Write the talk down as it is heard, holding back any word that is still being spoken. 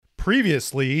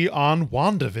Previously on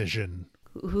WandaVision.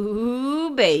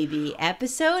 Ooh, baby.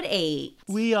 Episode 8.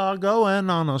 We are going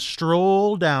on a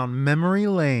stroll down memory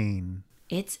lane.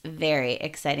 It's very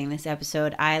exciting, this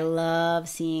episode. I love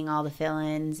seeing all the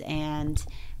fill-ins, and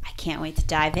I can't wait to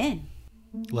dive in.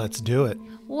 Let's do it.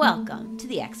 Welcome to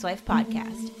the Ex-Wife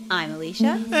Podcast. I'm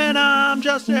Alicia. And I'm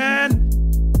Justin.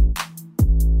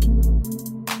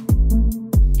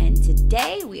 And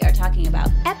today we are talking about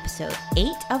episode 8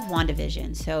 of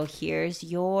WandaVision. So here's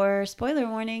your spoiler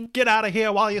warning. Get out of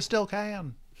here while you still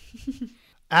can.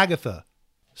 Agatha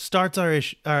starts our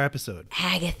episode.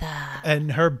 Agatha.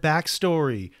 And her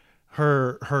backstory,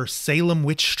 her Salem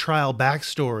witch trial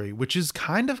backstory, which is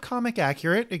kind of comic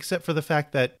accurate, except for the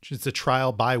fact that it's a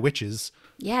trial by witches.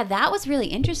 Yeah, that was really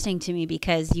interesting to me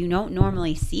because you don't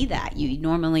normally see that. You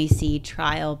normally see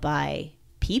trial by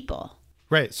people.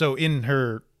 Right. So in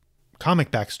her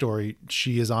comic backstory,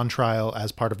 she is on trial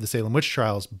as part of the Salem witch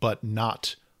trials, but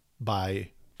not by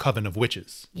coven of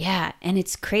witches. Yeah, and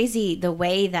it's crazy the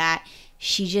way that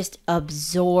she just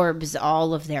absorbs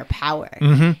all of their power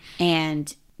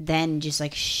and then just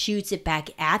like shoots it back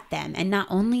at them. And not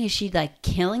only is she like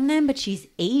killing them, but she's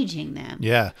aging them.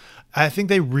 Yeah. I think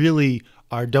they really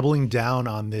are doubling down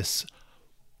on this.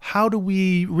 How do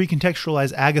we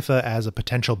recontextualize Agatha as a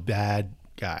potential bad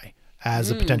guy,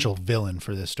 as a potential villain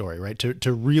for this story, right?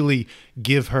 To really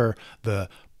give her the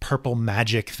purple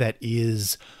magic that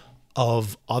is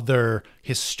of other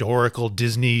historical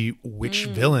Disney witch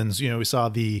villains. You know, we saw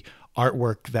the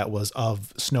artwork that was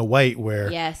of Snow White where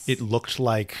it looked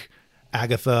like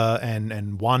Agatha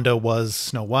and Wanda was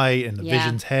Snow White and the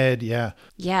Vision's head. Yeah.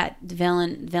 Yeah.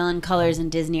 Villain colors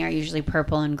in Disney are usually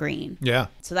purple and green. Yeah.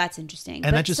 So that's interesting.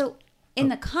 And but so in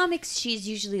the comics, she's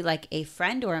usually like a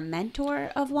friend or a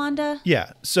mentor of Wanda.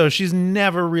 Yeah. So she's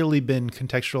never really been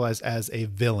contextualized as a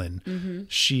villain.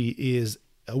 She is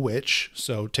a witch,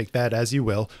 so take that as you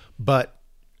will, but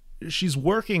she's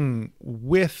working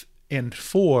with and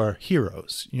for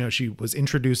heroes. You know, she was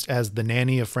introduced as the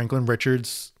nanny of Franklin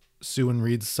Richards, Sue and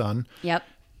Reed's son. Yep.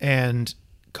 And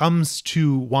comes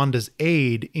to Wanda's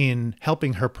aid in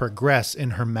helping her progress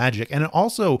in her magic and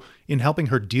also in helping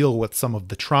her deal with some of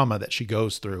the trauma that she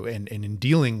goes through and in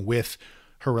dealing with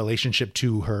her relationship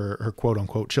to her quote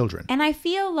unquote children. And I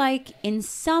feel like in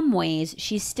some ways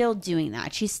she's still doing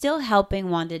that. She's still helping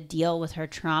Wanda deal with her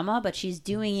trauma, but she's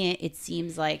doing it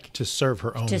seems like to serve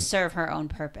her own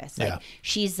purpose. Like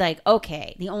she's like,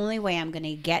 okay, the only way I'm going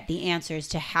to get the answers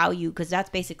to how you, because that's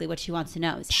basically what she wants to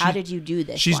know is how did you do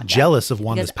this? She's Wanda? jealous of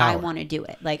Wanda's because power. I want to do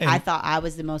it. Like I thought I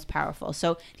was the most powerful.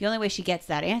 So the only way she gets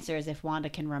that answer is if Wanda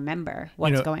can remember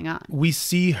what's going on. We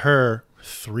see her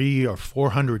 300 or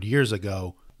 400 years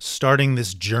ago starting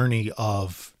this journey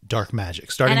of dark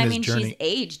magic. She's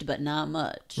aged, but not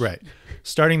much. Right.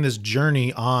 Starting this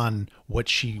journey on what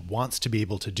she wants to be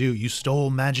able to do. You stole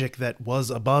magic that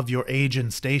was above your age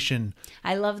and station.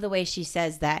 I love the way she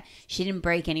says that she didn't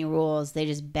break any rules. They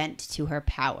just bent to her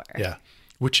power. Yeah.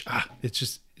 Which, it's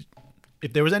just,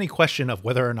 if there was any question of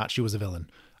whether or not she was a villain,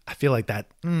 I feel like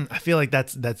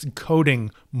that's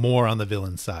coding more on the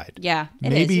villain side. Yeah,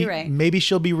 is. You're right. Maybe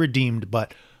she'll be redeemed,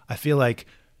 but I feel like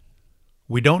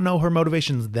we don't know her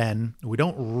motivations then. We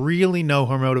don't really know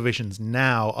her motivations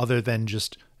now, other than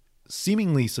just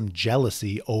seemingly some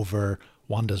jealousy over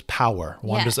Wanda's power,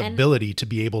 Wanda's ability to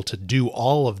be able to do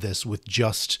all of this with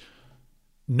just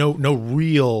no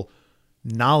real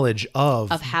knowledge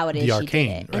of how it is the arcane. She did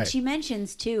it. Right. And she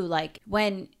mentions too, like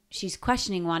when she's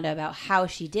questioning Wanda about how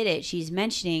she did it, she's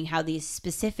mentioning how these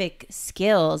specific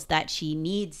skills that she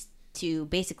needs to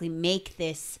basically make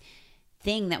this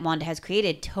thing that Wanda has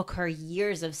created took her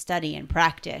years of study and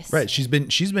practice. Right. She's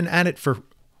been at it for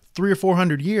 300 or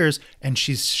 400 years, and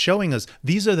she's showing us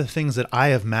these are the things that I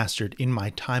have mastered in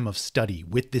my time of study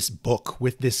with this book,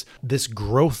 with this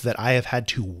growth that I have had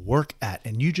to work at.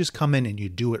 And you just come in and you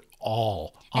do it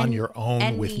all on your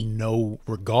own with no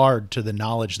regard to the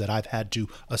knowledge that I've had to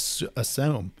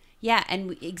assume. Yeah,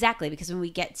 and exactly, because when we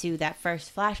get to that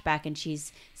first flashback and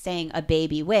she's saying a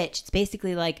baby witch, it's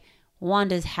basically like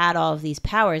Wanda's had all of these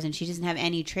powers and she doesn't have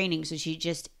any training, so she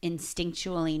just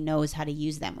instinctually knows how to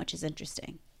use them, which is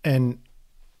interesting. And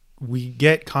we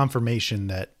get confirmation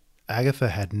that Agatha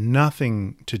had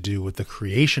nothing to do with the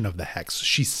creation of the hex.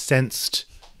 She sensed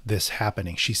this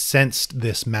happening. She sensed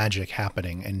this magic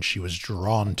happening and she was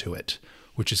drawn to it,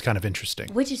 which is kind of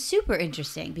interesting. Which is super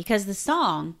interesting because the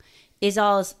song is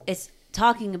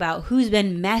talking about who's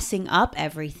been messing up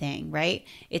everything, right?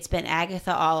 It's been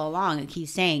Agatha all along. It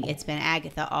keeps saying it's been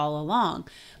Agatha all along.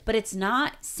 But it's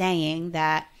not saying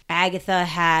that Agatha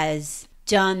has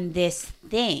done this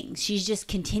thing. She's just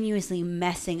continuously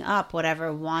messing up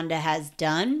whatever Wanda has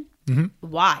done.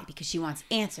 Why? Because she wants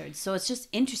answered. So it's just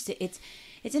interesting. It's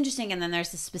interesting. And then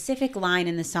there's a specific line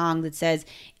in the song that says,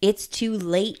 "It's too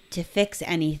late to fix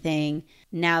anything.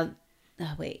 Now,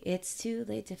 it's too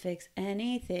late to fix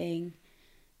anything.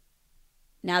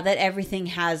 Now that everything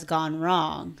has gone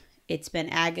wrong. It's been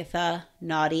Agatha,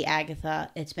 naughty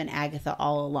Agatha. It's been Agatha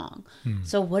all along."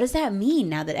 So what does that mean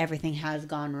now that everything has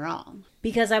gone wrong?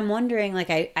 Because I'm wondering, like,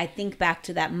 I think back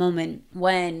to that moment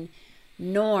when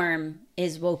Norm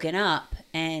is woken up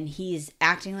and he's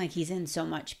acting like he's in so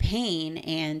much pain.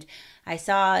 And I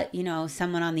saw,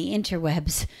 someone on the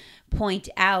interwebs point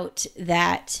out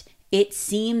that it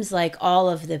seems like all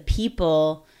of the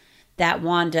people that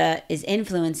Wanda is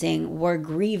influencing were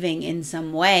grieving in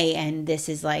some way, and this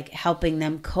is like helping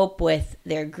them cope with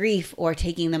their grief or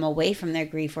taking them away from their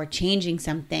grief or changing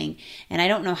something. And I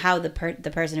don't know how the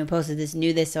person who posted this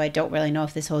knew this, so I don't really know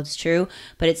if this holds true,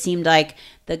 but it seemed like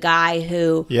the guy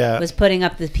who was putting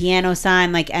up the piano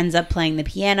sign like ends up playing the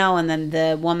piano, and then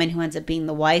the woman who ends up being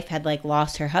the wife had like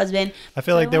lost her husband. I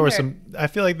feel like there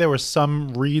were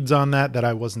some reads on that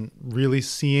I wasn't really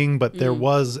seeing, but there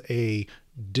was a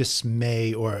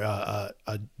dismay or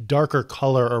a darker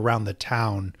color around the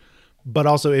town. But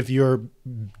also, if you're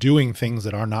doing things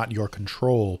that are not your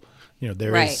control,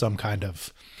 there is some kind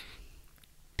of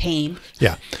pain.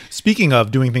 Yeah. Speaking of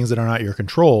doing things that are not your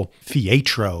control,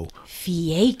 Pietro.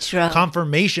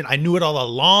 Confirmation. I knew it all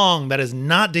along. That is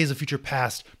not Days of Future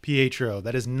Past Pietro.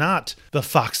 That is not the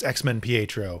Fox X-Men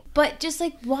Pietro. But just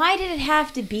like, why did it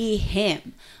have to be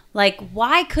him? Like,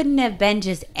 why couldn't it have been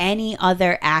just any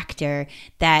other actor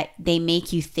that they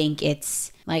make you think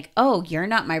it's like, oh, you're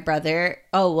not my brother.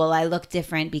 Oh, well, I look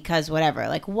different because whatever.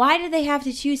 Like, why did they have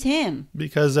to choose him?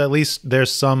 Because at least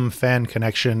there's some fan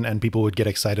connection and people would get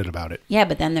excited about it. Yeah,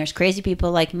 but then there's crazy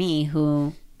people like me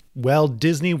who... Well,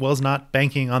 Disney was not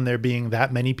banking on there being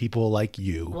that many people like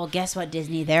you. Well, guess what,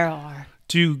 Disney? There are.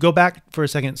 To go back for a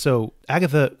second, so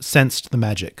Agatha sensed the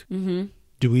magic. Mm-hmm.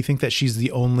 Do we think that she's the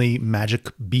only magic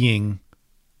being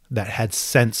that had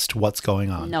sensed what's going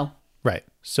on? No. Right.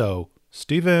 So,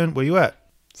 Steven, where you at?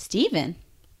 Steven?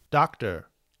 Doctor.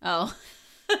 Oh.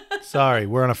 Sorry,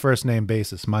 we're on a first name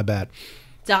basis. My bad.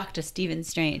 Dr. Stephen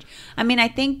Strange. I mean, I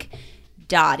think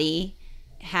Dottie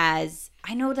has...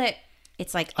 I know that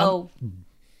it's like,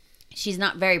 she's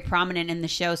not very prominent in the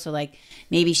show, so like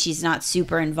maybe she's not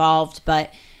super involved,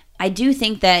 but I do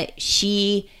think that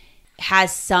she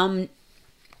has some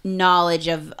knowledge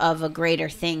of a greater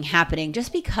thing happening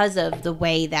just because of the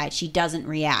way that she doesn't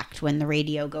react when the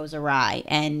radio goes awry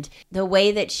and the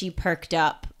way that she perked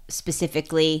up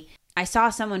specifically. I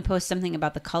saw someone post something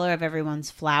about the color of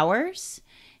everyone's flowers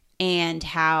and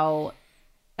how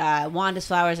Wanda's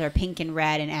flowers are pink and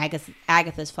red and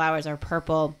Agatha's flowers are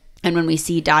purple. And when we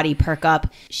see Dottie perk up,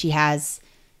 she has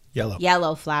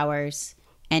yellow flowers.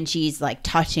 And she's like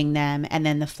touching them. And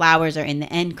then the flowers are in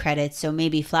the end credits. So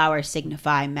maybe flowers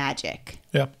signify magic.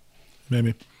 Yeah,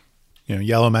 maybe.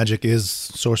 Yellow magic is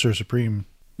Sorcerer Supreme.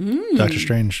 Doctor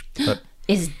Strange. But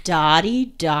is Dottie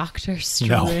Doctor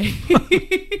Strange? No.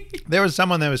 There was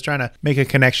someone that was trying to make a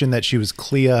connection that she was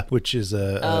Clea, which is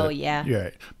yeah. You're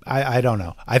right. I don't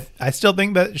know. I still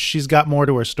think that she's got more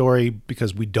to her story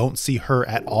because we don't see her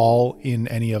at all in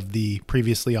any of the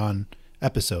previously on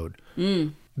episode.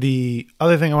 The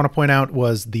other thing I want to point out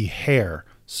was the hair.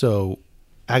 So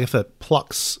Agatha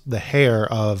plucks the hair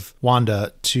of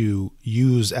Wanda to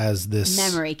use as this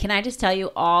memory. Can I just tell you,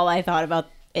 all I thought about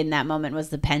in that moment was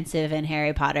the pensive in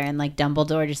Harry Potter and like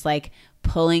Dumbledore just like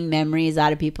pulling memories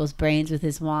out of people's brains with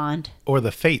his wand. Or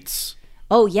the Fates.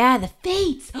 Oh yeah, the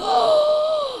Fates.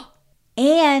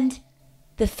 And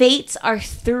the Fates are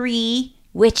 3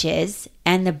 witches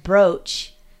and the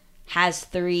brooch has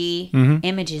 3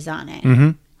 images on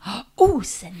it. Oh,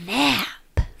 snap.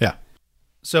 Yeah.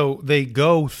 So they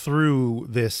go through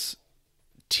this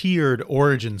tiered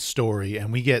origin story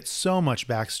and we get so much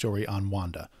backstory on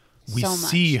Wanda. We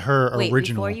see her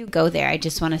original. Before you go there, I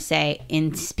just want to say,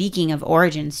 in speaking of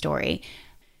origin story,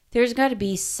 there's got to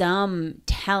be some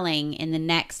telling in the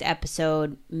next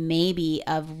episode, maybe,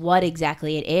 of what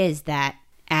exactly it is that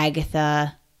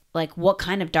Agatha... Like, what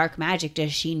kind of dark magic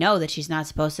does she know that she's not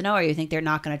supposed to know? Or you think they're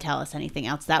not going to tell us anything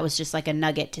else? That was just like a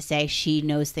nugget to say she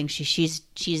knows things. She's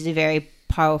a very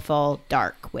powerful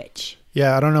dark witch.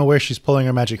 Yeah, I don't know where she's pulling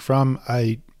her magic from.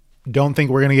 I don't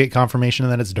think we're going to get confirmation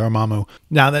that it's Dormammu.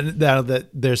 Now that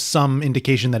there's some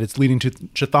indication that it's leading to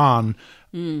Chthon,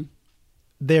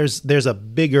 there's a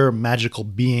bigger magical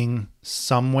being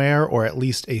somewhere, or at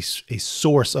least a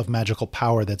source of magical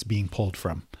power that's being pulled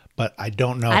from. But I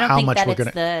don't know how much we're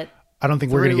going to... I don't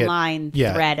think we're going to get line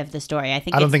thread of the story. I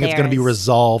don't think it's going to be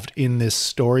resolved in this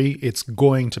story. It's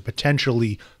going to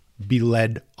potentially be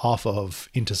led off of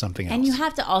into something else. And you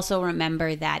have to also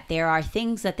remember that there are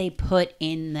things that they put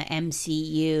in the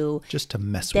MCU just to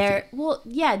mess with you. Well,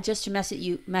 yeah, just to mess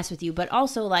with you, but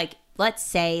also like, let's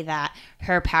say that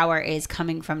her power is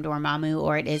coming from Dormammu,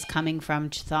 or it is coming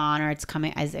from Chthon, or it's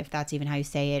coming, as if that's even how you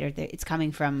say it, or it's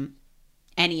coming from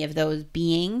any of those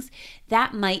beings.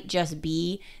 That might just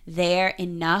be there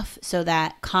enough so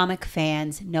that comic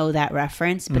fans know that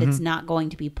reference, but it's not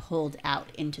going to be pulled out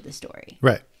into the story.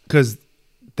 Right. Because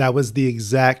that was the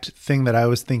exact thing that I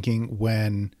was thinking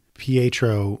when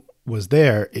Pietro was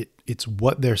there. It's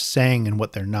what they're saying and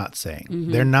what they're not saying.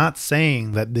 They're not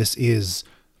saying that this is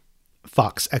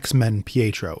Fox X-Men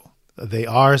Pietro. They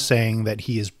are saying that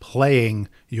he is playing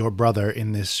your brother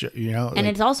in this, And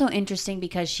it's also interesting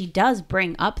because she does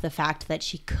bring up the fact that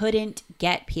she couldn't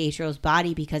get Pietro's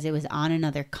body because it was on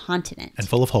another continent. And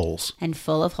full of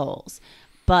holes.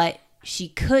 But she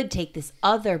could take this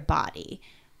other body.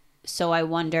 So I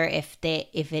wonder if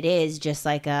it is just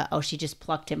like she just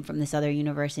plucked him from this other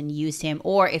universe and used him,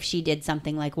 or if she did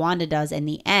something like Wanda does in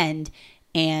the end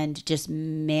and just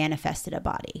manifested a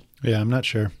body. Yeah, I'm not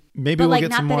sure. Maybe we'll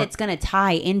get some more. Not that it's going to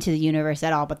tie into the universe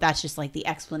at all, but that's just like the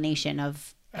explanation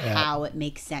of how it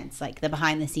makes sense, like the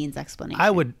behind the scenes explanation.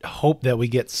 I would hope that we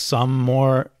get some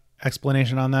more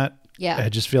explanation on that. Yeah. I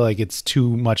just feel like it's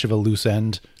too much of a loose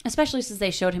end. Especially since they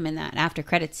showed him in that after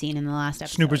credit scene in the last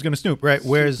episode. Snooper's going to snoop, right?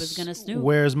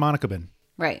 Where's Monica been?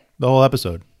 Right. The whole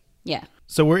episode. Yeah.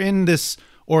 So we're in this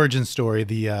origin story,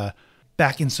 the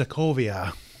back in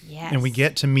Sokovia. Yes. And we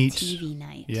get to meet TV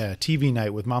night. Yeah, TV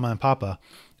night with Mama and Papa.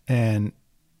 And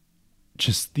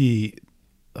just the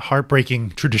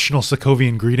heartbreaking traditional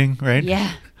Sokovian greeting, right?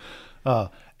 Yeah.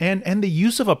 And the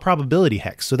use of a probability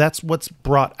hex. So that's what's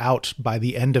brought out by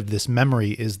the end of this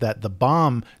memory, is that the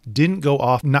bomb didn't go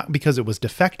off not because it was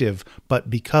defective, but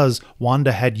because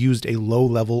Wanda had used a low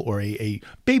level or a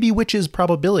baby witch's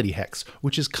probability hex,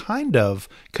 which is kind of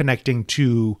connecting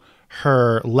to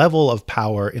her level of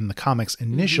power in the comics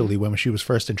initially when she was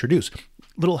first introduced.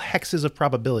 Little hexes of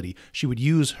probability. She would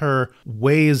use her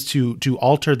ways to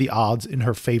alter the odds in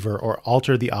her favor or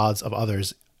alter the odds of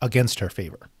others against her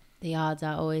favor. The odds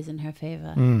are always in her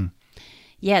favor.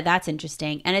 Yeah, that's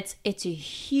interesting. And it's a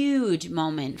huge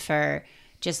moment for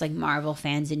just like Marvel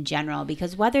fans in general,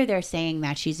 because whether they're saying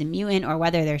that she's a mutant or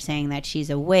whether they're saying that she's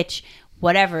a witch,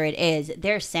 whatever it is,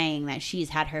 they're saying that she's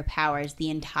had her powers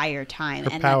the entire time,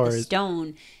 and that the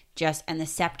stone and the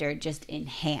scepter just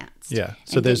enhanced. Yeah.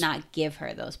 So and did not give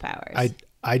her those powers.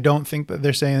 I don't think that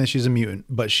they're saying that she's a mutant,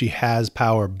 but she has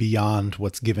power beyond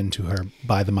what's given to her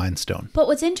by the Mind Stone. But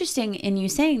what's interesting in you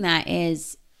saying that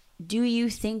is, do you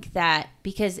think that,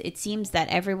 because it seems that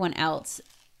everyone else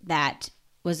that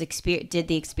did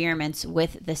the experiments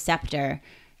with the scepter,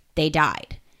 they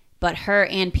died, but her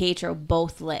and Pietro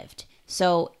both lived.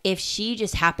 So if she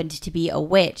just happened to be a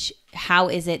witch, how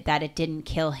is it that it didn't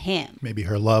kill him? Maybe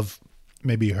her love,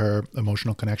 maybe her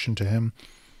emotional connection to him.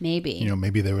 Maybe.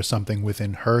 Maybe there was something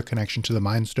within her connection to the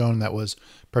Mind Stone that was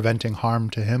preventing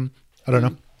harm to him. I don't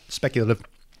know. Speculative.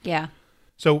 Yeah.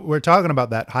 So we're talking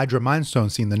about that Hydra Mind Stone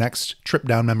scene, the next trip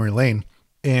down memory lane.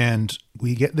 And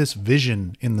we get this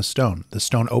vision in the stone. The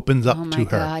stone opens up to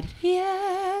her. Oh my God.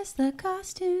 Yes, the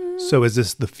costume. So is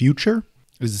this the future?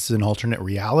 Is this an alternate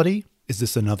reality? Is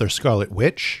this another Scarlet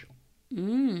Witch?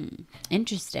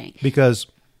 Interesting. Because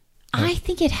I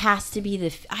think it has to be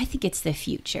I think it's the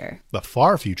future. The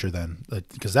far future then,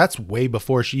 because that's way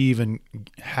before she even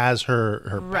has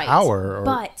her right. power.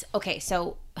 But, okay,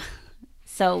 so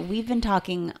we've been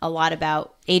talking a lot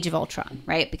about Age of Ultron,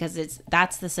 right? Because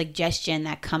that's the suggestion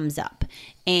that comes up.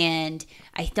 And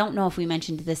I don't know if we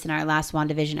mentioned this in our last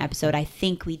WandaVision episode. I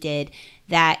think we did,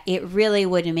 that it really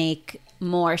would make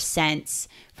more sense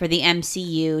for the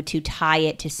MCU to tie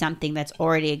it to something that's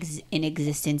already in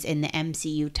existence in the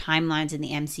MCU timelines, in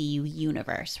the MCU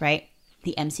universe, right?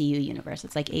 The MCU universe.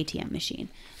 It's like ATM machine.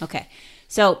 Okay.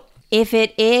 So if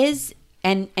it is,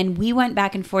 and we went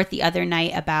back and forth the other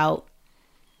night about,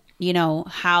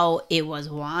 how it was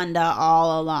Wanda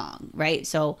all along, right?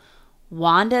 So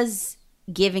Wanda's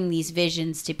giving these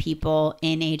visions to people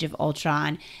in Age of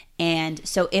Ultron. And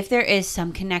so if there is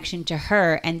some connection to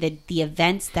her and the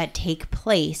events that take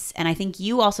place, and I think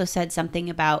you also said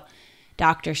something about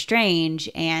Doctor Strange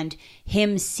and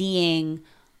him seeing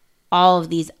all of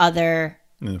these other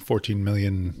 14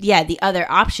 million. Yeah, the other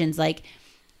options, like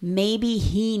maybe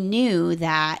he knew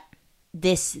that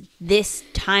this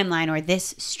timeline or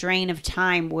this strain of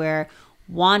time where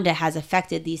Wanda has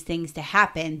affected these things to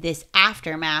happen, this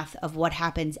aftermath of what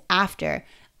happens after,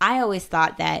 I always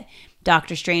thought that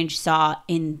Doctor Strange saw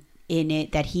in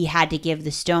it that he had to give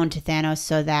the stone to Thanos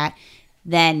so that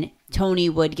then Tony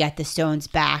would get the stones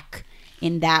back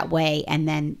in that way, and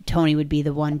then Tony would be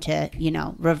the one to,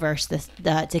 reverse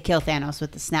to kill Thanos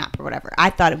with the snap or whatever. I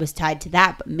thought it was tied to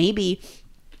that, but maybe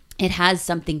it has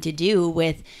something to do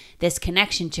with this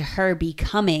connection to her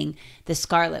becoming the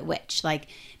Scarlet Witch. Like,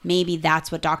 maybe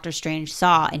that's what Doctor Strange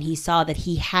saw, and he saw that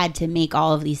he had to make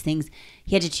all of these things.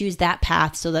 He had to choose that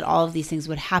path so that all of these things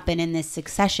would happen in this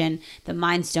succession, the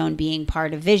Mind Stone being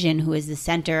part of Vision, who is the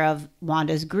center of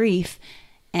Wanda's grief,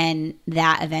 and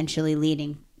that eventually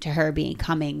leading to her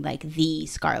becoming like the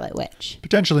Scarlet Witch.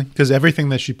 Potentially, because everything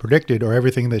that she predicted or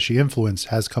everything that she influenced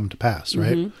has come to pass,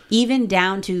 right? Mm-hmm. Even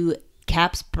down to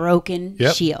Cap's broken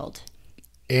shield.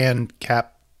 And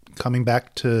Cap coming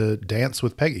back to dance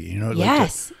with Peggy,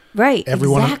 Yes, right. Every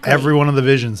one of the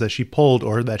visions that she pulled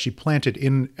or that she planted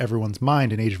in everyone's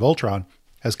mind in Age of Ultron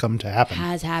has come to happen.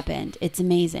 Has happened. It's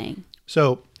amazing.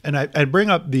 So, and I'd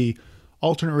bring up the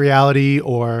alternate reality,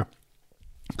 or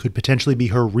could potentially be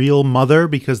her real mother,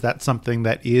 because that's something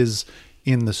that is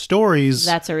in the stories.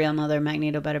 That's a real mother.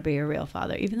 Magneto better be a real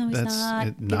father, even though he's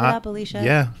not. Give it up, Alicia.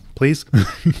 Yeah, please.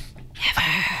 Never.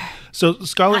 So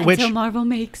Scarlet Witch. Until Marvel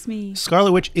makes me.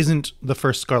 Scarlet Witch isn't the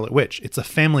first Scarlet Witch. It's a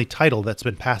family title that's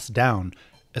been passed down,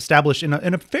 established in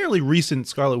a fairly recent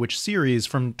Scarlet Witch series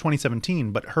from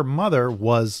 2017. But her mother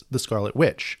was the Scarlet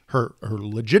Witch. Her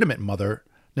legitimate mother,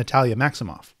 Natalia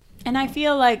Maximoff. And I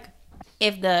feel like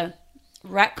if the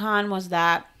retcon was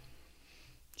that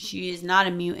she is not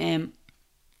a mutant,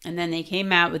 and then they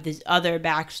came out with this other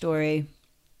backstory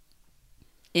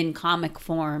in comic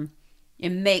form, it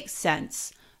makes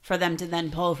sense for them to then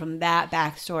pull from that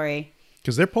backstory,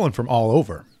 because they're pulling from all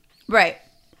over, right?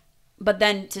 But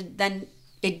then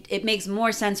it makes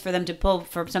more sense for them to pull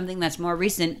from something that's more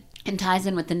recent and ties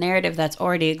in with the narrative that's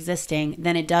already existing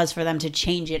than it does for them to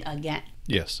change it again.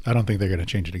 Yes, I don't think they're going to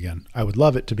change it again. I would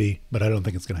love it to be, but I don't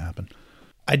think it's going to happen.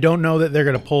 I don't know that they're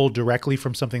going to pull directly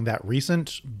from something that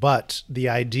recent, but the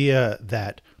idea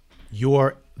that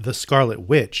you're the Scarlet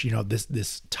Witch,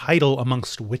 this title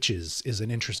amongst witches, is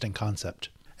an interesting concept.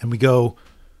 And we go...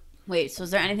 Wait, so is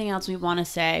there anything else we want to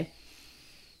say?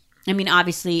 I mean,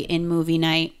 obviously in movie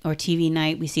night or TV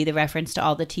night, we see the reference to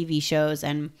all the TV shows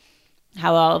and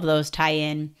how all of those tie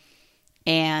in.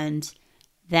 And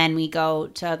then we go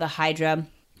to the Hydra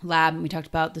lab and we talked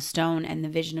about the stone and the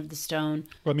vision of the stone.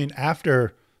 Well, I mean,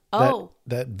 after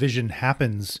that vision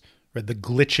happens, right, the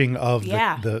glitching of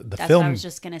the that's film. What I was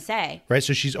just going to say. Right,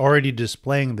 so she's already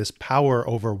displaying this power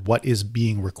over what is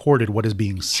being recorded, what is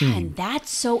being seen. Yeah, and that's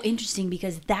so interesting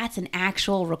because that's an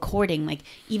actual recording. Like,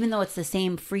 even though it's the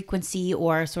same frequency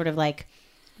or sort of like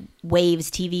waves,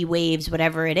 TV waves,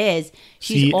 whatever it is,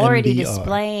 she's already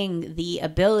displaying the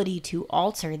ability to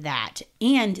alter that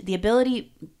and the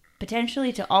ability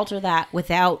potentially to alter that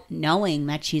without knowing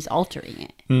that she's altering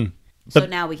it. So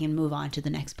now we can move on to the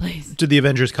next place. To the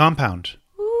Avengers compound.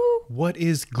 Woo. What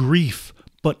is grief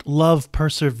but love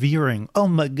persevering? Oh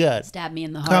my God. Stab me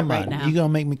in the heart right now. You're going to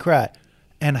make me cry.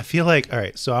 And I feel like, all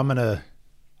right, so I'm going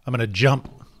to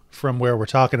jump from where we're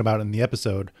talking about in the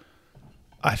episode.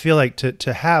 I feel like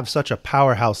to have such a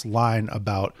powerhouse line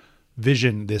about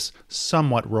Vision, this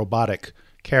somewhat robotic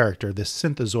character, this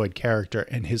synthezoid character,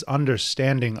 and his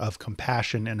understanding of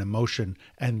compassion and emotion,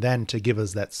 and then to give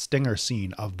us that stinger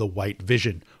scene of the White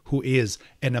Vision, who is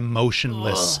an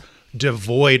emotionless,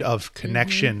 devoid of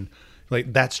connection.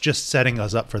 Like, that's just setting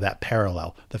us up for that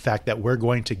parallel. The fact that we're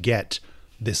going to get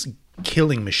this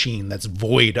killing machine that's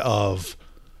void of...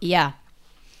 Yeah,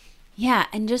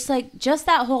 and just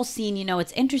that whole scene,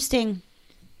 it's interesting.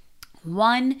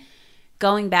 One,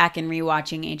 going back and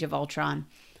rewatching Age of Ultron.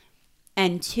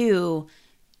 And two,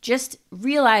 just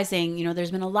realizing,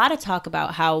 there's been a lot of talk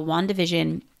about how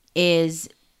WandaVision is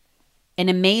an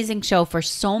amazing show for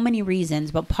so many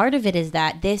reasons. But part of it is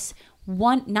that this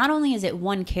one, not only is it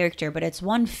one character, but it's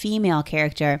one female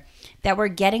character that we're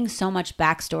getting so much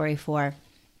backstory for.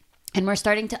 And we're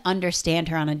starting to understand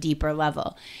her on a deeper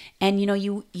level. And,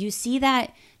 you see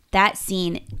that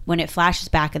scene when it flashes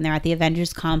back and they're at the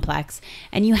Avengers complex.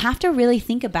 And you have to really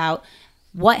think about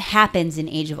what happens in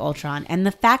Age of Ultron. And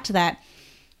the fact that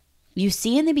you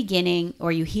see in the beginning,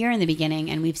 or you hear in the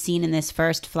beginning, and we've seen in this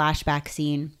first flashback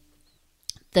scene,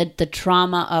 the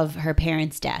trauma of her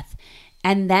parents' death.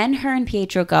 And then her and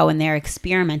Pietro go and they're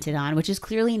experimented on, which is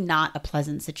clearly not a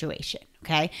pleasant situation,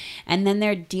 okay? And then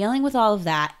they're dealing with all of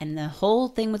that, and the whole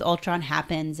thing with Ultron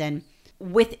happens. And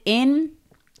within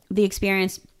the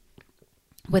experience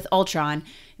with Ultron,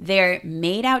 they're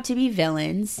made out to be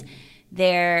villains.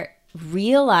 They're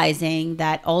realizing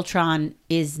that Ultron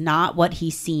is not what he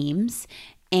seems.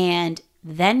 And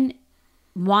then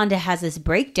Wanda has this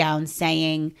breakdown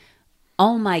saying,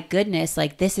 oh my goodness,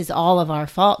 like this is all of our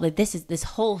fault. Like this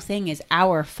whole thing is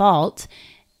our fault.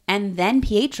 And then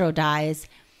Pietro dies.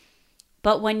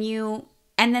 But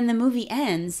and then the movie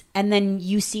ends, and then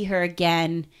you see her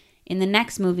again in the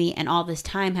next movie, and all this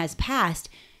time has passed.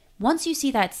 Once you see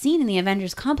that scene in the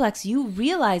Avengers complex, you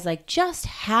realize like just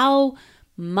how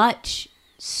much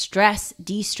stress,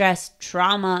 de-stress,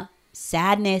 trauma,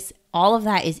 sadness, all of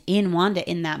that is in Wanda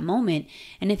in that moment.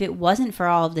 And if it wasn't for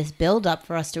all of this buildup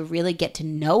for us to really get to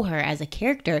know her as a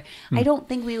character, I don't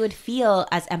think we would feel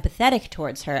as empathetic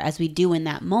towards her as we do in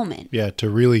that moment. Yeah, to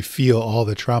really feel all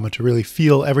the trauma, to really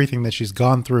feel everything that she's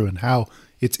gone through and how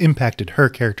it's impacted her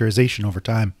characterization over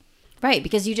time. Right,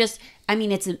 because it's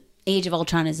Age of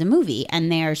Ultron is a movie,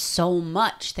 and there's so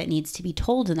much that needs to be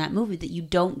told in that movie that you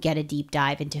don't get a deep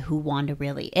dive into who Wanda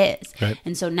really is. Right.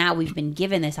 And so now we've been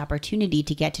given this opportunity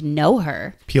to get to know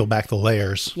her. Peel back the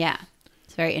layers. Yeah,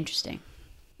 it's very interesting.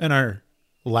 And our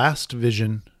last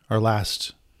vision, our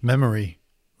last memory,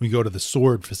 we go to the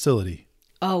Sword facility.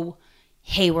 Oh,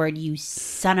 Hayward, you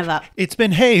son of a... It's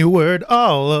been Hayward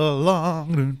all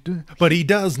along, but he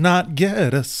does not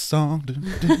get a song.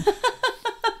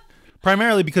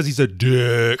 Primarily because he's a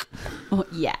dick. Oh,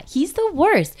 yeah, he's the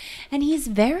worst. And he's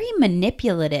very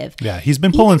manipulative. Yeah, he's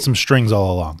been pulling some strings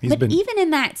all along. Even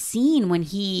in that scene when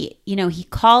he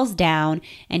calls down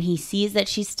and he sees that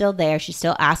she's still there, she's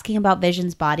still asking about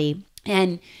Vision's body.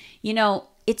 And,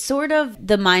 it's sort of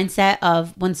the mindset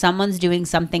of when someone's doing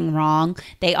something wrong,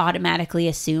 they automatically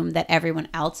assume that everyone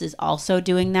else is also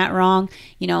doing that wrong.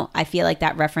 I feel like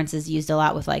that reference is used a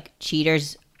lot with like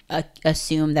cheaters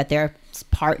assume that their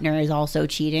partner is also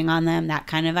cheating on them, that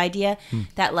kind of idea.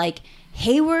 That like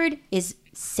Hayward is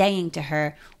saying to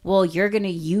her, well, you're going to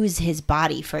use his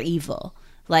body for evil.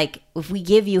 Like if we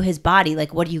give you his body,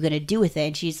 like what are you going to do with it?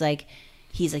 And he's like,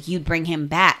 you'd bring him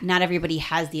back. Not everybody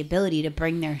has the ability to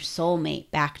bring their soulmate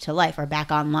back to life or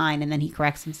back online. And then he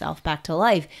corrects himself back to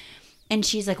life. And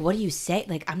she's like, what do you say?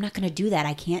 Like, I'm not going to do that.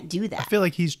 I can't do that. I feel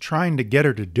like he's trying to get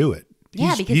her to do it.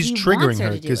 Yeah, because he's he triggering wants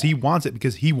her because he wants it,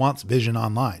 because he wants Vision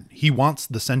online. He wants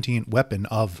the sentient weapon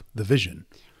of the Vision.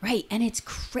 Right. And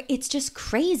it's just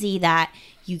crazy that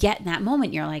you get in that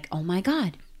moment. You're like, oh my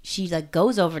God. She like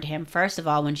goes over to him, first of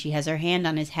all, when she has her hand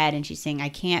on his head and she's saying, I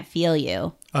can't feel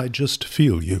you. I just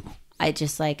feel you. I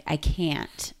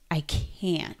can't.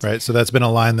 Right. So that's been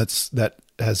a line that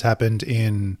has happened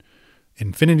in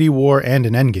Infinity War and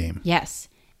in Endgame. Yes.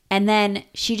 And then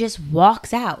she just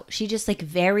walks out. She just like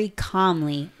very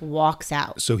calmly walks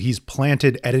out. So he's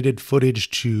planted edited footage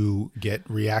to get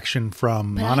reaction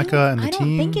from Monica and the team? I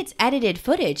don't think it's edited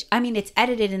footage. I mean, it's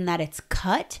edited in that it's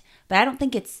cut, but I don't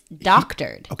think it's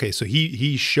doctored. So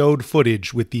he showed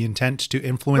footage with the intent to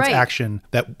influence action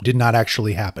that did not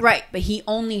actually happen. Right, but he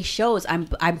only shows,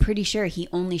 I'm pretty sure he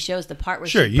only shows the part where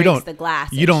she breaks the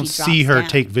glass. You don't see her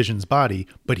take Vision's body,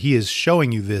 but he is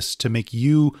showing you this to make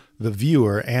you, the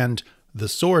viewer, and the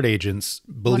Sword agents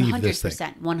believe this thing.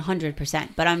 100%.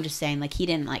 But I'm just saying, like, he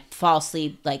didn't like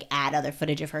falsely like add other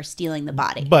footage of her stealing the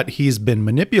body. But he's been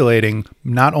manipulating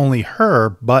not only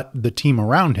her, but the team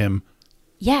around him.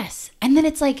 Yes. And then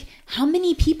it's like, how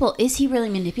many people is he really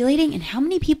manipulating, and how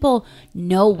many people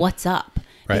know what's up?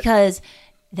 Right. Because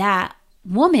that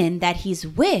woman that he's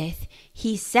with,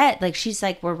 he said, like, she's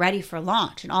like, we're ready for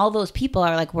launch. And all those people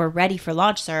are like, we're ready for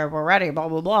launch, sir. We're ready, blah,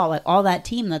 blah, blah. Like all that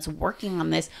team that's working on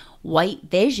this white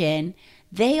vision,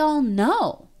 they all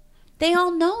know. They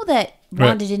all know that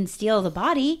Wanda didn't steal the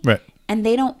body. Right. And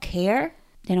they don't care.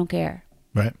 They don't care.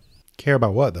 Right. Care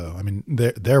about what, though? I mean,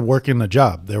 they're working a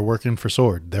job. They're working for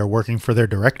Sword. They're working for their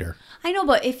director. I know,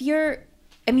 but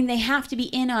they have to be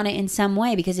in on it in some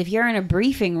way, because if you're in a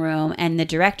briefing room and the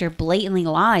director blatantly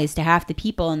lies to half the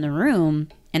people in the room,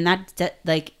 and that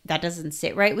doesn't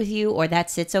sit right with you, or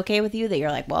that sits okay with you, that you're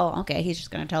like, well, okay, he's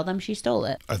just going to tell them she stole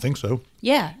it. I think so.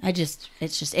 Yeah,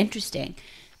 it's just interesting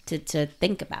to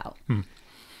think about.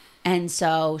 And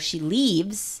so she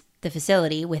leaves the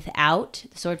facility the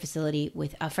Sword facility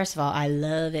with, first of all, I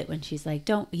love it when she's like,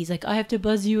 he's like, I have to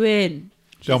buzz you in.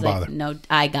 Don't bother. No,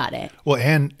 I got it. Well,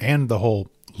 and the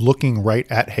whole looking right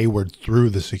at Hayward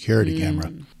through the security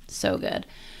camera. So good.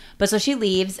 But so she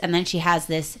leaves, and then she has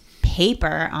this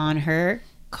paper on her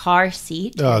car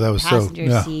seat. Oh, that was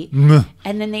passenger seat. And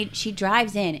then she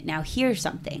drives in. Now, here's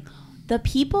something.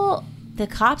 The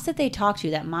cops that they talk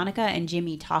to, that Monica and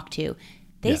Jimmy talk to,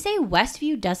 they say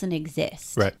Westview doesn't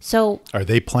exist. Right. So are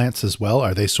they plants as well?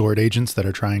 Are they Sword agents that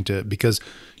are trying to, because,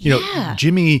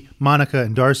 Jimmy, Monica,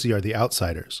 and Darcy are the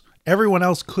outsiders. Everyone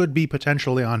else could be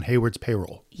potentially on Hayward's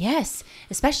payroll. Yes,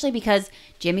 especially because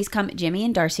Jimmy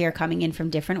and Darcy are coming in from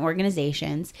different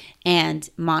organizations, and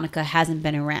Monica hasn't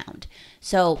been around.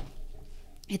 So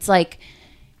it's like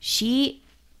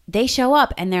they show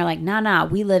up and they're like, nah,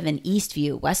 we live in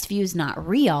Eastview. Westview's not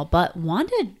real. But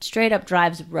Wanda straight up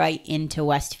drives right into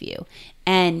Westview.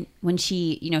 And when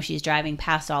she's driving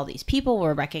past all these people,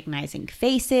 we're recognizing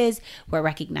faces, we're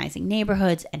recognizing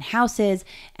neighborhoods and houses.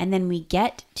 And then we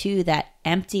get to that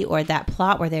that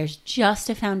plot where there's just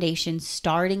a foundation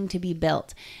starting to be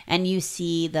built. And you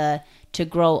see the to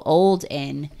grow old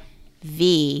in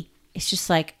V. It's just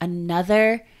like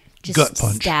another gut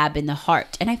punch, stab in the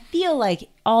heart. And I feel like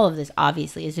all of this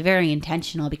obviously is very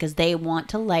intentional because they want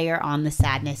to layer on the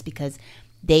sadness because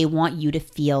they want you to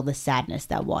feel the sadness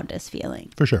that Wanda's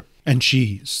feeling. For sure. And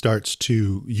she starts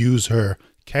to use her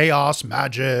chaos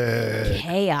magic.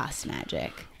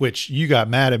 Which you got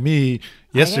mad at me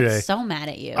yesterday. I got so mad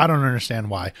at you. I don't understand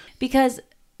why. Because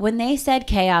when they said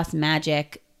chaos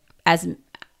magic, as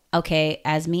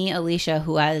me, Alicia,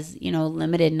 who has,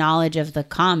 limited knowledge of the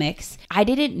comics, I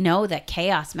didn't know that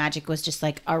chaos magic was just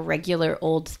like a regular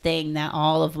old thing, that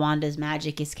all of Wanda's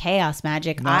magic is chaos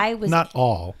magic. Not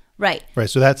all. Right.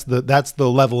 So that's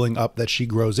the leveling up that she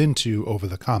grows into over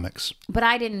the comics. But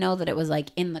I didn't know that it was like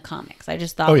in the comics. I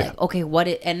just thought okay,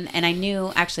 and I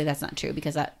knew actually that's not true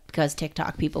because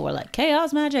TikTok people were like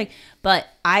chaos magic, but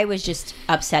I was just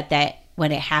upset that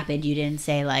when it happened, you didn't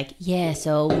say like, yeah,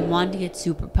 so when Wanda gets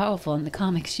super powerful in the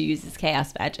comics, she uses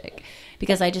chaos magic.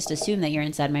 Because I just assume that you're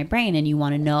inside my brain and you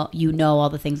want to know, all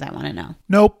the things I want to know.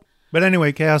 Nope. But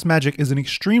anyway, chaos magic is an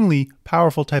extremely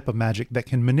powerful type of magic that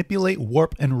can manipulate,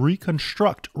 warp, and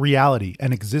reconstruct reality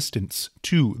and existence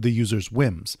to the user's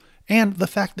whims. And the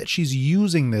fact that she's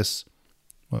using this...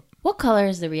 What color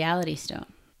is the reality stone?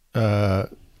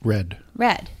 Red.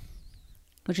 Red.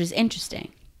 Which is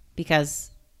interesting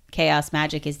because chaos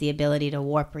magic is the ability to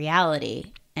warp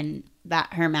reality, and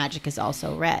that her magic is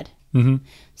also red. Mm-hmm.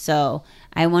 So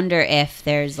I wonder if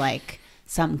there's like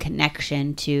some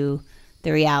connection to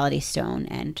the reality stone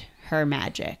and her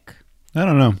magic. I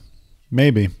don't know.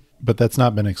 Maybe. But that's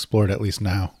not been explored, at least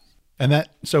now. And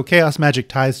so chaos magic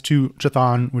ties to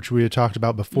Chthon, which we had talked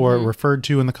about before, referred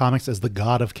to in the comics as the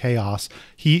god of chaos.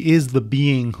 He is the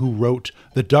being who wrote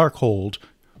the Darkhold,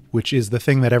 which is the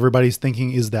thing that everybody's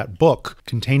thinking is that book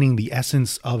containing the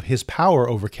essence of his power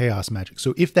over chaos magic.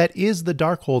 So if that is the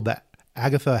Darkhold that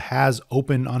Agatha has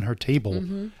open on her table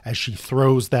as she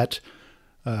throws that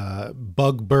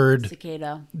bug bird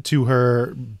cicada to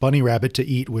her bunny rabbit to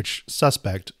eat, which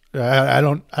suspect. I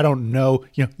don't know.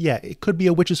 It could be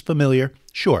a witch's familiar,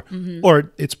 sure,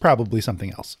 or it's probably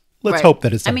something else. Let's hope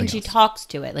that it's something else. She talks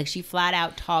to it, like she flat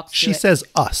out talks. She says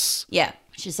us. Yeah,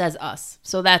 she says us.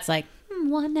 So that's like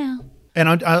what now? And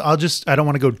I don't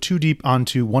want to go too deep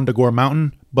onto Wundagore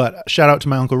Mountain, but shout out to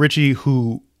my Uncle Richie,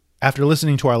 who, after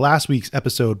listening to our last week's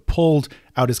episode, pulled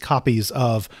out his copies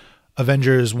of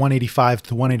Avengers 185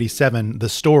 to 187, the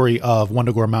story of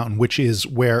Wundagore Mountain, which is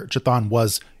where Chthon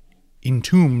was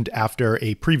entombed after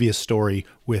a previous story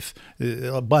with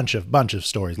a bunch of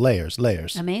stories, layers.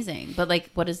 Amazing. But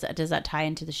like, what is that? Does that tie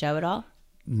into the show at all?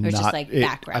 Or it's just like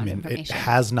background information? It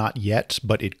has not yet,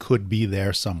 but it could be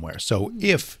there somewhere. So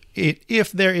if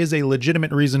there is a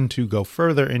legitimate reason to go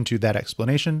further into that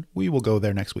explanation, we will go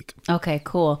there next week. Okay,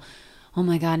 cool. Oh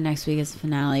my God, next week is the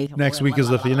finale. Next week is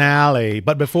the finale.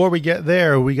 But before we get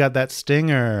there, we got that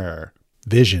stinger.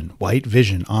 Vision, White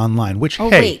Vision Online, which,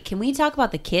 wait, can we talk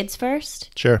about the kids first?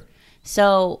 Sure.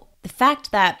 So the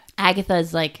fact that Agatha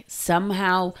is like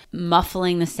somehow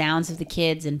muffling the sounds of the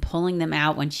kids and pulling them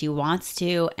out when she wants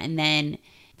to, and then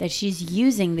that she's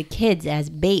using the kids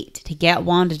as bait to get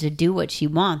Wanda to do what she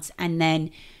wants, and then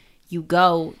you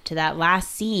go to that last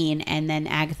scene and then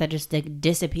Agatha just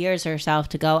disappears herself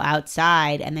to go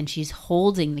outside, and then she's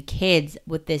holding the kids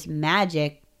with this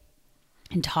magic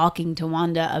and talking to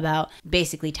Wanda about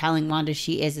basically telling Wanda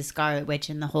she is a Scarlet Witch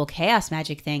and the whole chaos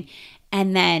magic thing.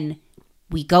 And then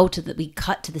we cut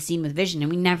to the scene with Vision, and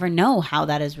we never know how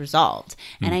that is resolved.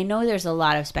 And I know there's a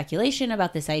lot of speculation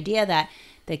about this idea that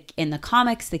in the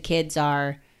comics the kids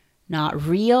are not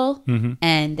real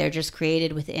and they're just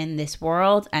created within this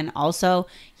world. And also,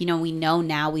 we know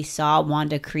now we saw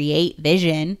Wanda create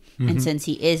Vision, and since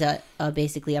he is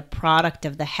basically a product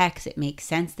of the Hex, it makes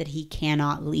sense that he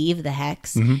cannot leave the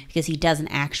Hex because he doesn't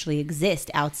actually exist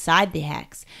outside the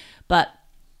Hex. But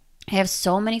I have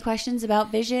so many questions about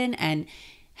Vision and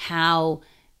how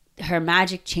her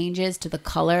magic changes to the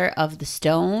color of the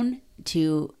stone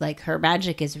to like her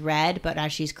magic is red, but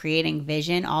as she's creating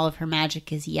Vision, all of her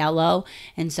magic is yellow.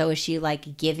 And so is she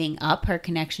like giving up her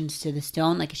connections to the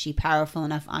stone? Like, is she powerful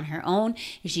enough on her own?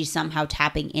 Is she somehow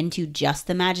tapping into just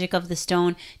the magic of the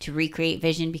stone to recreate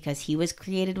Vision because he was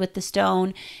created with the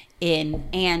stone?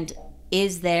 And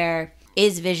is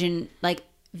Vision, like,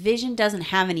 Vision doesn't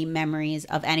have any memories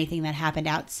of anything that happened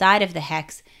outside of the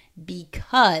Hex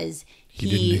because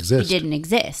he didn't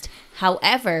exist.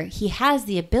 However, he has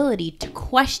the ability to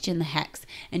question the Hex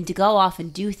and to go off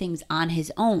and do things on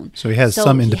his own. So he has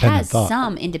some independent thought.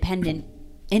 Some independent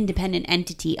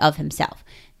entity of himself.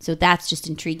 So that's just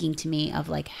intriguing to me of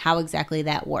like how exactly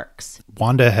that works.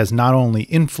 Wanda has not only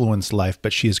influenced life,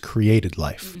 but she has created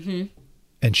life. Mm-hmm.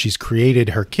 And she's created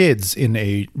her kids in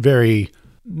a very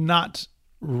not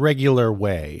regular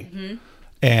way. Mm-hmm.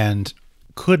 And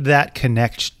could that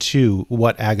connect to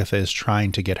what Agatha is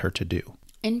trying to get her to do?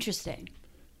 Interesting.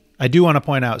 I do want to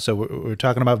point out, so we're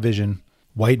talking about Vision,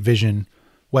 White Vision,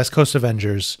 West Coast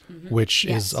Avengers, mm-hmm. which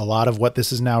is a lot of what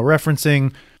this is now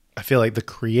referencing. I feel like the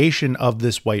creation of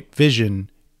this White Vision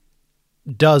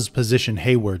does position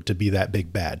Hayward to be that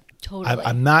big bad. Totally.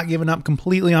 I'm not giving up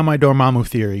completely on my Dormammu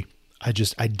theory. I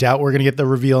doubt we're going to get the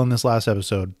reveal in this last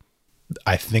episode.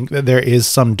 I think that there is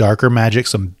some darker magic,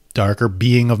 some darker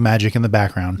being of magic in the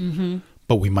background, mm-hmm.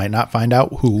 but we might not find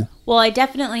out who. Well,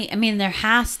 I mean, there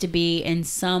has to be in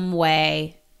some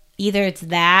way, either it's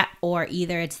that or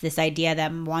either it's this idea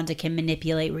that Wanda can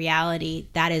manipulate reality.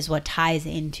 That is what ties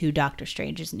into Doctor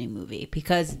Strange's new movie,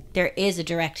 because there is a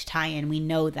direct tie-in. We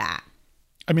know that.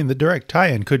 I mean, the direct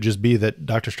tie-in could just be that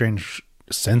Doctor Strange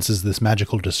senses this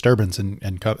magical disturbance and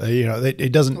you know,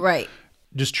 it doesn't. Right.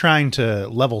 Just trying to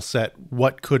level set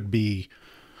what could be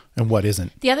and what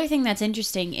isn't. The other thing that's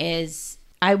interesting is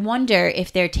I wonder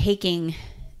if they're taking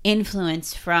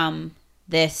influence from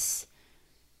this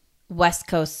West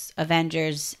Coast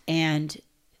Avengers and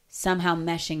somehow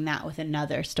meshing that with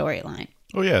another storyline.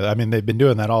 Oh, yeah. I mean, they've been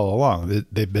doing that all along.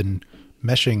 They've been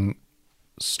meshing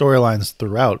storylines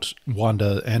throughout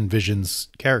Wanda and Vision's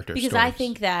character because stories. I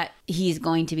think that he's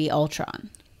going to be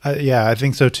Ultron. Yeah, I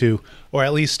think so too. Or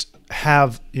at least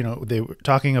have, you know, they were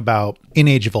talking about in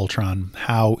Age of Ultron,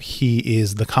 how he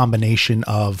is the combination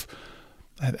of,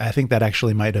 I think that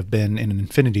actually might have been in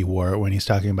Infinity War when he's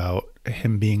talking about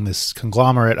him being this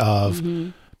conglomerate of mm-hmm.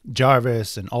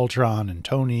 Jarvis and Ultron and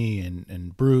Tony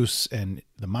and Bruce and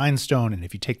the Mind Stone. And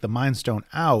if you take the Mind Stone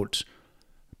out,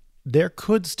 there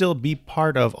could still be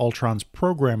part of Ultron's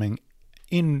programming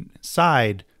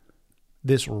inside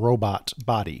this robot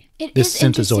body, this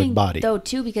synthezoid body. Though,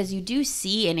 too, because you do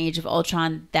see in Age of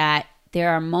Ultron that there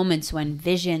are moments when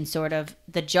Vision sort of,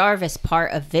 the Jarvis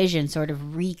part of Vision sort of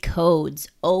recodes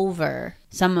over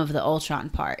some of the Ultron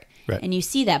part. Right. And you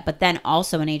see that, but then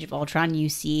also in Age of Ultron, you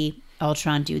see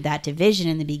Ultron do that to Vision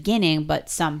in the beginning, but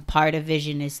some part of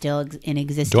Vision is still in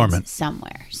existence dormant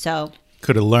somewhere. So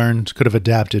could have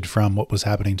adapted from what was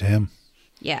happening to him.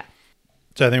 Yeah.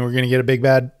 So I think we're going to get a big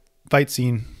bad fight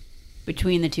scene.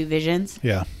 Between the two Visions?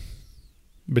 Yeah.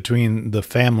 Between the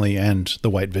family and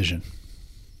the White Vision.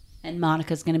 And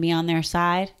Monica's going to be on their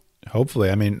side?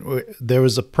 Hopefully. I mean, there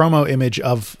was a promo image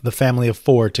of the family of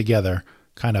four together,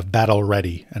 kind of battle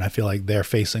ready. And I feel like they're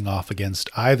facing off against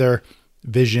either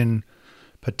Vision,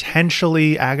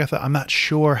 potentially Agatha. I'm not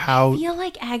sure how. I feel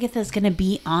like Agatha's going to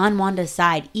be on Wanda's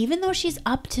side, even though she's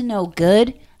up to no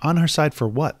good. On her side for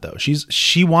what, though?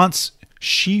 She wants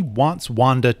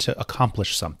Wanda to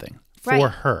accomplish something. For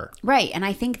her. Right. And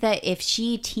I think that if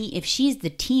she's the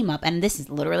team up, and this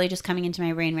is literally just coming into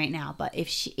my brain right now, but if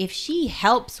she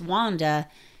helps Wanda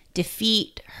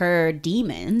defeat her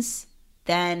demons,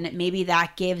 then maybe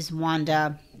that gives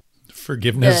Wanda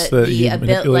forgiveness that you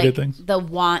manipulated things. The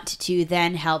want to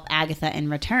then help Agatha in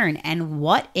return. And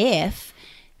what if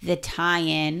the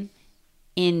tie-in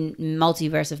in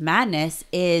Multiverse of Madness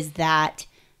is that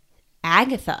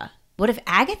what if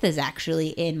Agatha's actually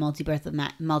in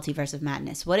Multiverse of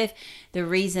Madness? What if the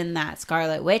reason that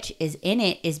Scarlet Witch is in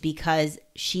it is because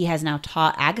she has now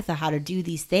taught Agatha how to do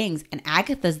these things, and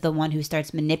Agatha's the one who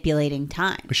starts manipulating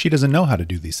time? But she doesn't know how to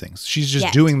do these things. She's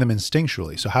just doing them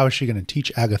instinctually. So how is she going to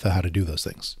teach Agatha how to do those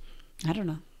things? I don't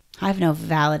know. I have no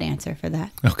valid answer for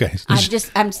that. Okay.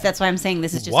 That's why I'm saying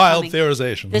this is just wild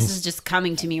theorization. This is just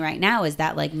coming to me right now, is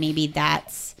that like maybe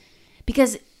that's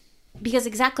because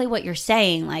exactly what you're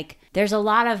saying, like there's a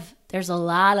lot of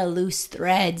loose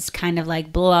threads kind of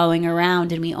like blowing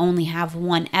around, and we only have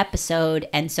one episode,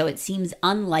 and so it seems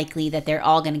unlikely that they're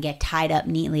all going to get tied up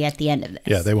neatly at the end of this.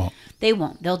 Yeah, they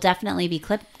won't. There'll definitely be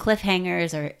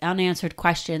cliffhangers or unanswered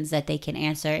questions that they can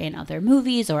answer in other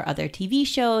movies or other TV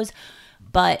shows,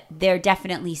 But there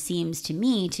definitely seems to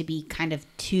me to be kind of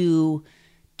two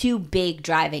big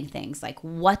driving things, like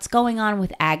what's going on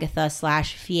with Agatha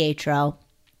 / Pietro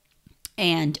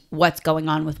and what's going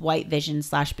on with White Vision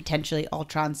 / potentially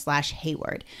Ultron /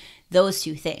 Hayward. Those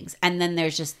two things. And then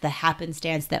there's just the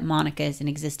happenstance that Monica is in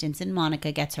existence and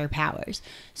Monica gets her powers.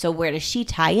 So where does she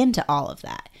tie into all of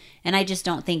that? And I just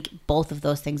don't think both of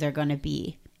those things are going to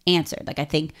be answered. Like, I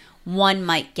think one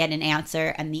might get an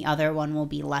answer and the other one will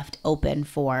be left open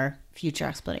for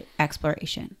future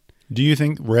exploration. Do you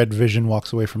think Red Vision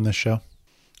walks away from this show?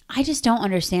 I just don't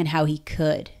understand how he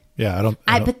could. Yeah,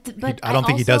 I don't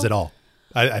think he does at all.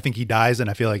 I think he dies, and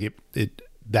I feel like it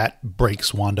that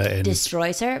breaks Wanda and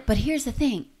destroys her. But here's the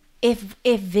thing: if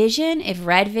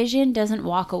Red Vision doesn't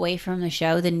walk away from the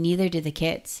show, then neither do the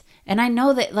kids. And I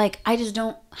know that, like, I just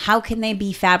don't. How can they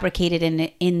be fabricated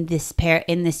in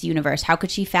this universe? How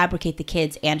could she fabricate the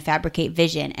kids and fabricate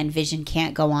Vision, and Vision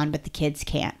can't go on, but the kids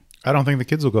can't? I don't think the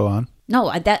kids will go on.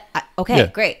 No,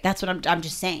 okay, great. That's what I'm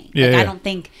just saying. Yeah, I don't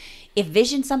think. If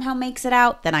Vision somehow makes it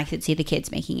out, then I could see the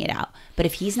kids making it out. But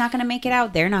if he's not going to make it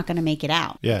out, they're not going to make it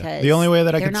out. Yeah, the only way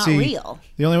that I could see real.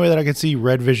 The only way that I could see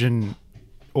Red Vision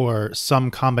or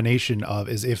some combination of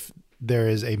is if there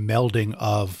is a melding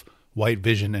of White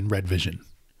Vision and Red Vision.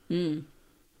 You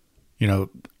know,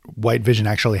 White Vision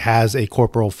actually has a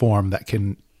corporal form that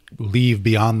can leave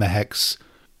beyond the hex,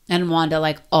 and Wanda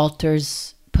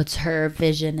puts her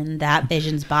vision in that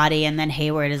Vision's body, and then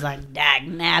Hayward is like, dag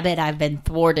nabbit, I've been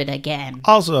thwarted again.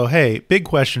 Also, hey, big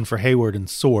question for Hayward and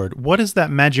Sword. What is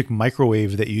that magic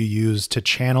microwave that you use to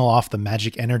channel off the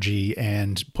magic energy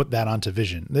and put that onto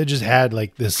Vision? They just had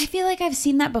like this. I feel like I've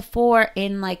seen that before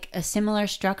in like a similar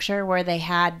structure where they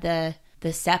had the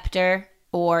scepter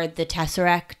or the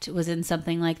Tesseract was in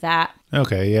something like that.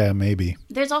 Okay, yeah, maybe.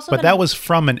 There's also But that was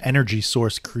from an energy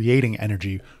source creating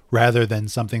energy rather than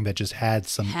something that just had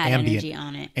some ambient energy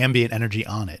on it. Ambient energy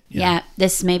on it. Yeah,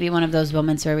 this may be one of those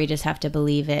moments where we just have to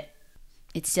believe it.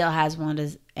 It still has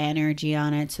Wanda's energy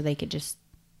on it, so they could just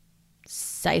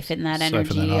siphon that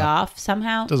energy off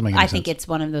somehow. Doesn't make any sense. I think it's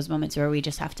one of those moments where we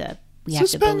just have to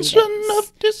Suspension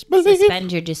of disbelief.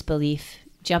 Suspend your disbelief.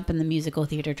 Jump in the musical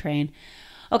theater train.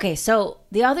 Okay, so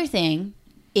the other thing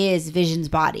is Vision's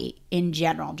body in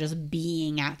general, just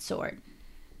being at Sword,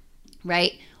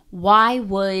 right? Why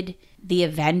would the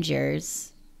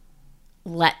Avengers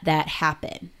let that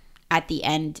happen at the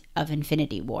end of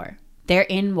Infinity War? They're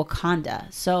in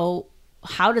Wakanda. So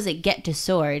how does it get to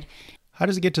Sword? How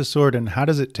does it get to Sword, and how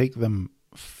does it take them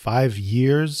 5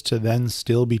 years to then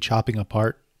still be chopping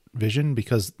apart Vision?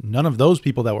 Because none of those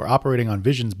people that were operating on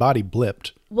Vision's body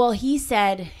blipped. Well,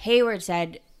 Hayward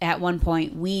said at one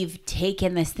point, we've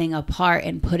taken this thing apart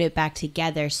and put it back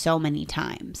together so many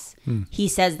times. He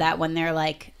says that when they're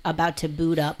like about to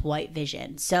boot up White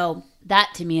Vision. So that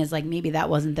to me is like, maybe that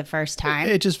wasn't the first time.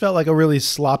 It just felt like a really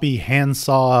sloppy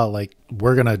handsaw, like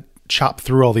we're going to chop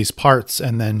through all these parts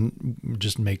and then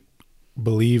just make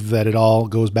believe that it all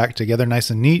goes back together nice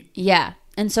and neat. Yeah.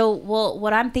 And so, well,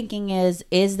 what I'm thinking is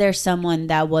there someone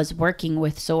that was working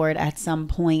with Sword at some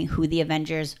point who the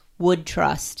Avengers would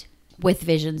trust with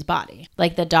Vision's body?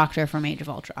 Like the doctor from Age of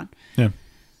Ultron. Yeah.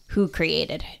 Who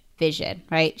created Vision,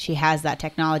 right? She has that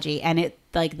technology. And it,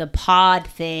 like, the pod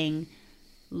thing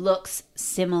looks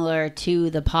similar to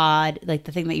the pod, like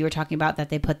the thing that you were talking about that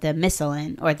they put the missile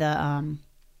in, or the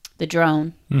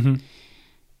drone. Mm-hmm.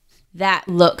 That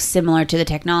looks similar to the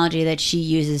technology that she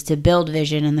uses to build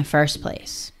Vision in the first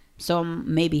place. So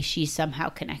maybe she's somehow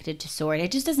connected to Sword.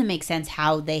 It just doesn't make sense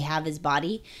how they have his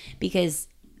body because,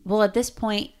 well, at this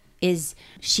point, is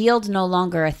S.H.I.E.L.D. no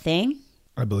longer a thing?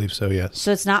 I believe so, yes.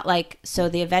 So it's not like, so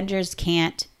the Avengers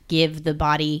can't give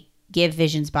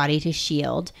Vision's body to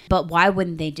S.H.I.E.L.D., but why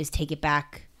wouldn't they just take it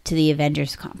back to the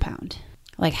Avengers compound?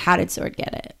 Like, how did Sword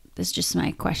get it? That's just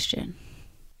my question.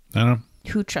 I don't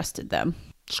know. Who trusted them?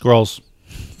 Skrulls.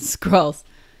 Skrulls.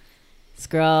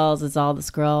 It's all the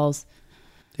Skrulls.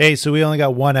 Hey, so we only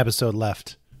got one episode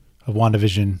left of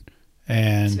WandaVision.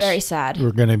 And it's very sad.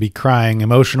 We're going to be crying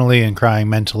emotionally and crying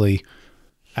mentally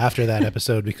after that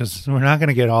episode because we're not going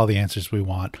to get all the answers we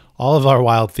want. All of our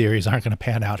wild theories aren't going to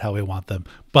pan out how we want them.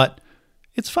 But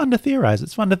it's fun to theorize.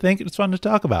 It's fun to think. It's fun to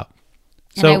talk about.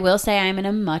 And I will say I'm in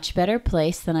a much better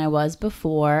place than I was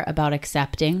before about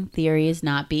accepting theories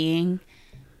not being,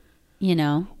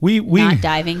 not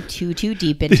diving too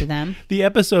deep into them. The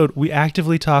episode, we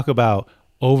actively talk about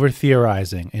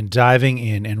over-theorizing and diving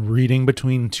in and reading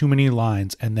between too many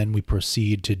lines, and then we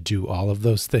proceed to do all of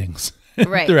those things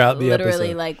right. throughout the episode.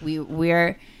 Literally, like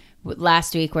we're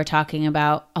last week we're talking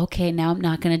about, okay, now I'm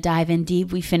not going to dive in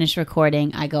deep. We finish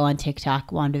recording. I go on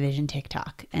TikTok, WandaVision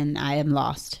TikTok, and I am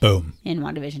lost. Boom. In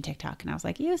WandaVision TikTok. And I was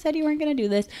like, you said you weren't going to do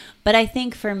this. But I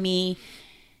think for me,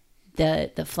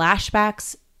 the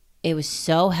flashbacks, it was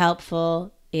so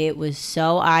helpful. It was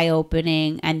so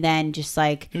eye-opening. And then just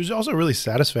like... It was also really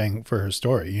satisfying for her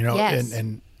story, you know? Yes.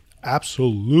 And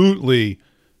absolutely,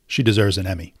 she deserves an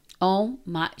Emmy. Oh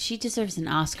my, she deserves an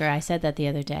Oscar. I said that the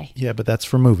other day. Yeah, but that's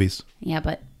for movies. Yeah,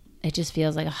 but it just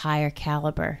feels like a higher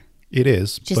caliber. It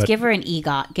is. Just give her an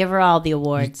EGOT. Give her all the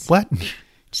awards. What?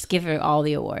 Just give her all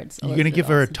the awards. You're going to give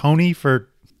her a Tony for...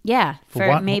 Yeah, for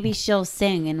what? maybe she'll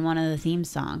sing in one of the theme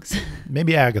songs.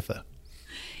 Maybe Agatha.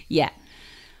 Yeah.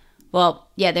 Well,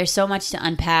 yeah, there's so much to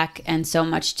unpack and so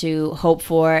much to hope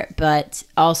for, but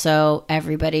also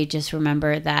everybody just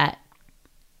remember that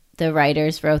the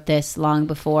writers wrote this long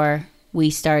before we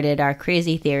started our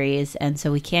crazy theories, and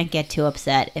so we can't get too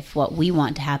upset if what we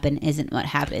want to happen isn't what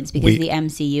happens, because the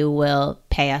MCU will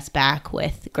pay us back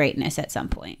with greatness at some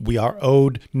point. We are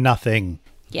owed nothing.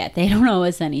 Yeah, they don't owe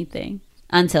us anything.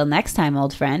 Until next time,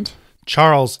 old friend.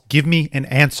 Charles, give me an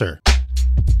answer.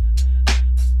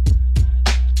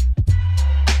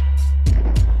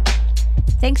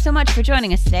 Thanks so much for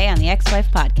joining us today on the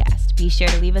Ex-Wife Podcast. Be sure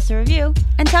to leave us a review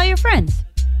and tell your friends.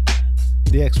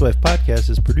 The Ex-Wife Podcast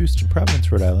is produced in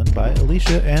Providence, Rhode Island by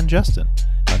Alicia and Justin.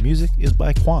 Our music is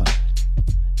by Quan.